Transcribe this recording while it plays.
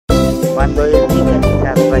quando il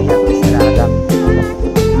Mica ha sbagliato strada.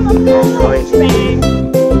 Ecco, vedi.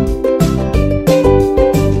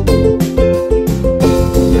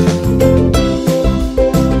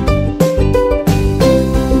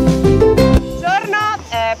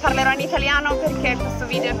 Parlerò in italiano perché questo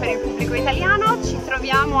video è per il pubblico italiano. Ci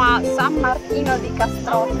troviamo a San Martino di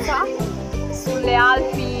Castrozza, sulle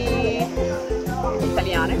Alpi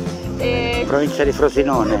italiane. Provincia di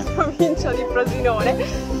Frosinone. Provincia di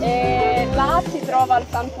Frosinone. E là si trova il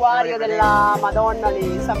santuario della Madonna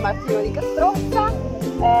di San Martino di Castrozza.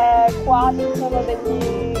 Qua ci sono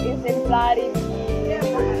degli esemplari di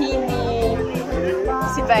pini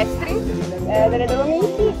silvestri. Delle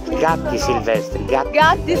Dolomiti, Gatti silvestri,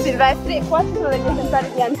 gatti silvestri, e qua ci sono degli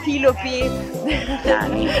esemplari di antilopi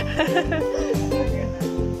cani.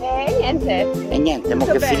 E niente, mo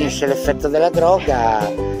che finisce l'effetto della droga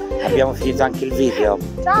abbiamo finito anche il video.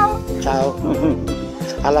 Ciao! Ciao!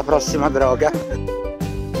 Alla prossima droga!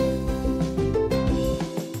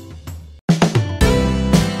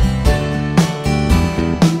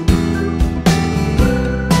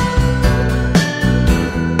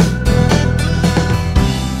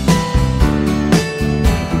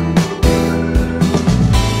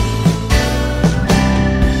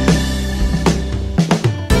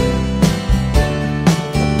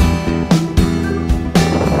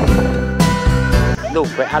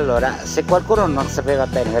 Dunque, allora, se qualcuno non sapeva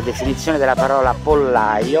bene la definizione della parola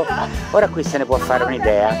pollaio, ora qui se ne può fare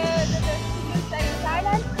un'idea.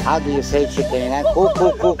 How do you say chicken in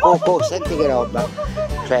Thailand? Senti che roba!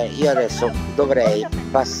 Cioè, io adesso dovrei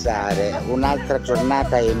passare un'altra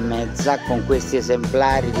giornata e mezza con questi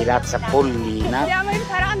esemplari di razza pollina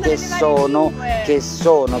che sono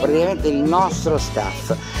praticamente il nostro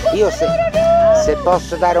staff. Io se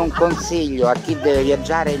posso dare un consiglio a chi deve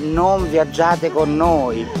viaggiare, non viaggiate con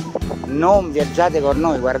noi,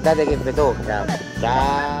 guardate che vi tocca.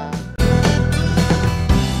 Ciao!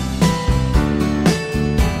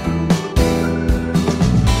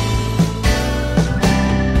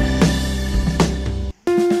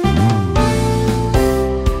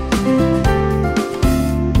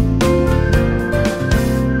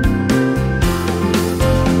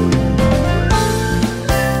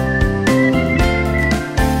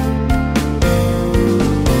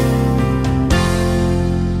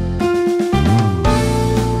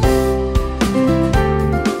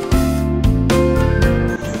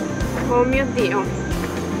 Oh mio Dio,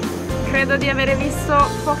 credo di avere visto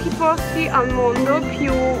pochi posti al mondo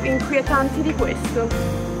più inquietanti di questo.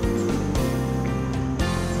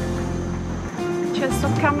 Cioè, sto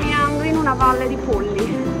camminando in una valle di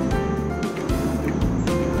Polli.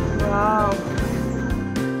 Wow!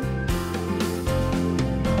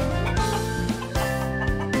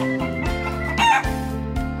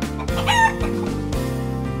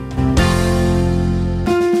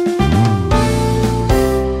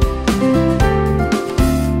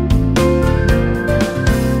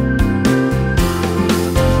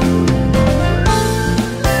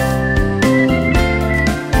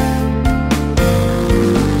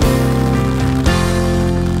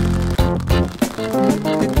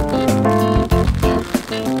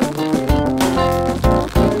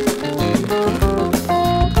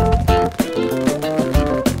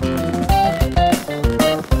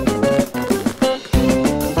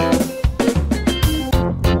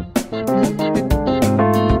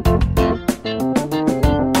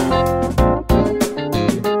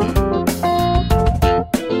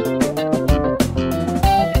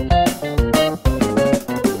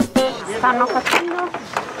 Stanno facendo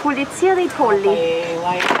pulizia dei polli.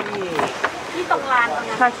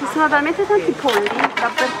 Cioè, ci sono talmente tanti polli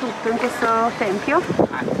dappertutto in questo tempio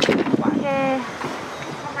che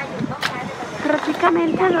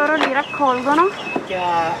praticamente loro li raccolgono,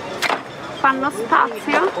 fanno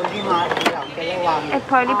spazio e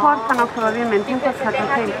poi li portano probabilmente in questo altro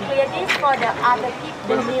tempio.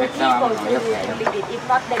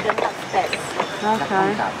 Ok.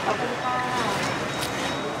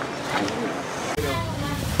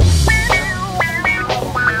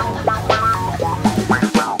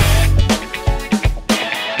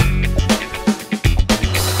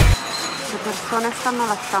 Persone stanno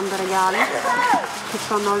lasciando regali, ci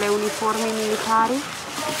sono le uniformi militari,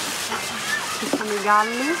 ci sono i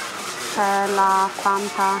galli, c'è la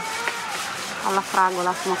Fanta alla fragola,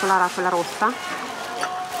 insomma quella rossa.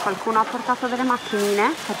 Qualcuno ha portato delle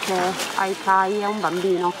macchinine perché Aikai è un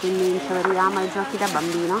bambino, quindi in teoria ama i giochi da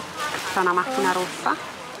bambino. C'è una macchina rossa.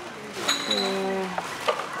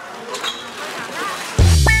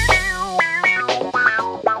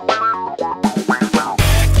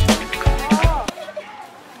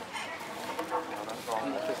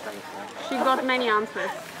 She got many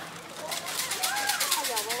answers.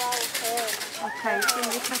 Ok,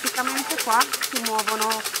 quindi praticamente qua si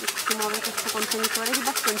muove questo contenitore di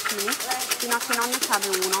bastoncini fino a che non ne cade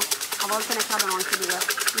uno, a volte ne cadono anche due.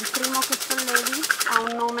 Il primo che sollevi ha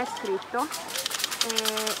un nome scritto,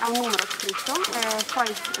 ha un numero scritto, e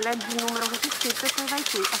poi leggi il numero che c'è scritto e poi vai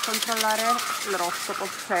qui a controllare l'oroscopo,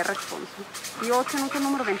 cioè il responso. Io ho ottenuto il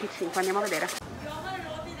numero 25, andiamo a vedere.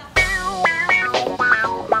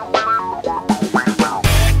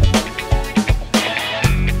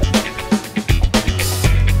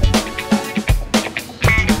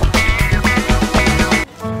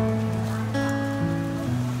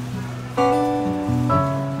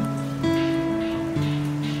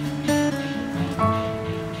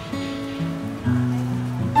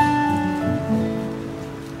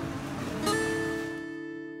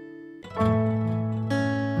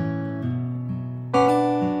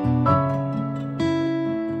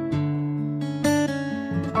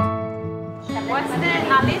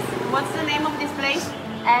 What's the name of this place?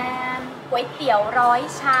 ก๋วยเตี๋ยวร้อย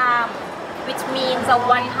ชาม which means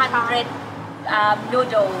 100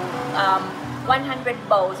 noodle 100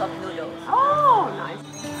 bowls of noodles. Oh, nice.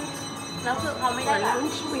 แล้วคือเขาไม่ได้ For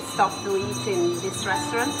lunch, we stopped to eat in this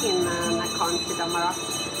restaurant in Nakhorn Si Thammarat,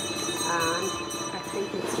 and I think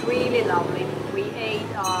it's really lovely. We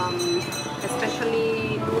ate especially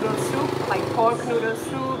noodle soup, like pork noodle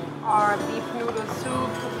soup or beef noodle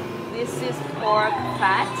soup. This is pork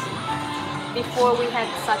fat. Before we had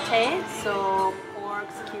satay, so pork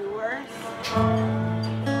skewers. And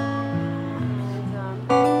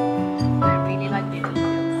I really like the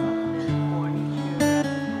details of the furniture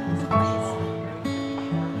and this place.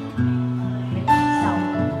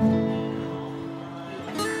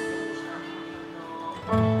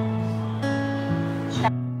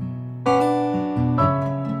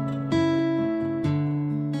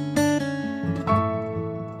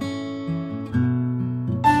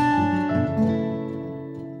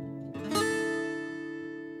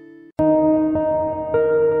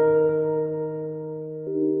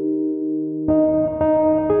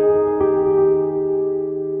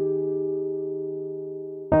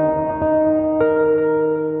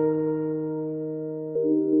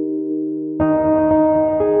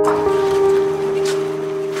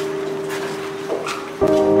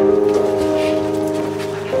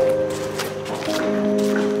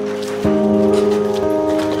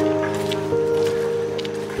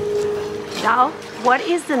 What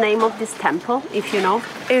is the name of this temple, if you know?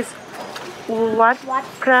 Is Wat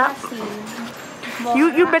Krabi.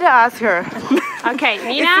 You better ask her. Okay,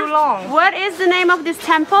 Nina, It's too long. what is the name of this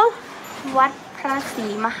temple? วัดพระศรี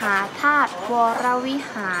มหาธาตุวรวิ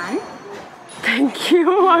หาร Thank you,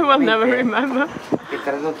 I will never remember. Che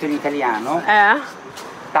tradotto in italiano,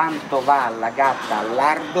 tanto va la gatta al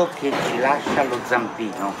lardo che ci lascia lo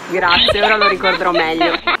zampino. Grazie, ora lo ricorderò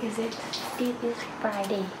meglio. Is it? This is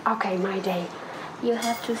Friday. Okay, my day. You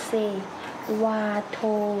have to say wa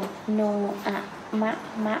to no a ma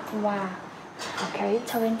ma wa. Okay.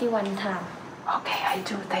 21 times. Okay, I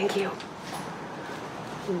do, thank you.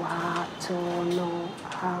 Wa to no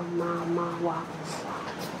a ma ma wa.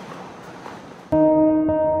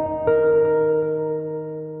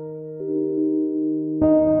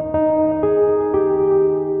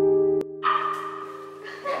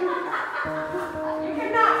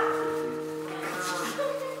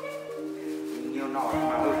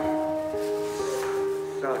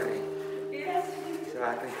 Sorry.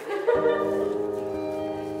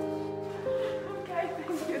 Okay,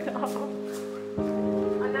 thank you, doll.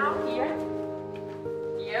 And now here.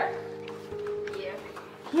 Here. Here.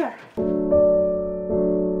 Here.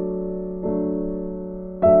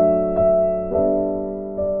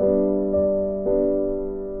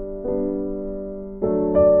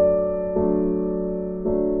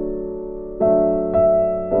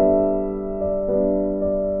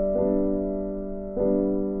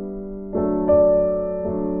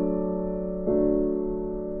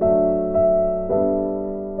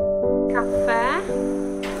 Caffè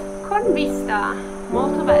con vista,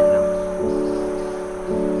 molto bello.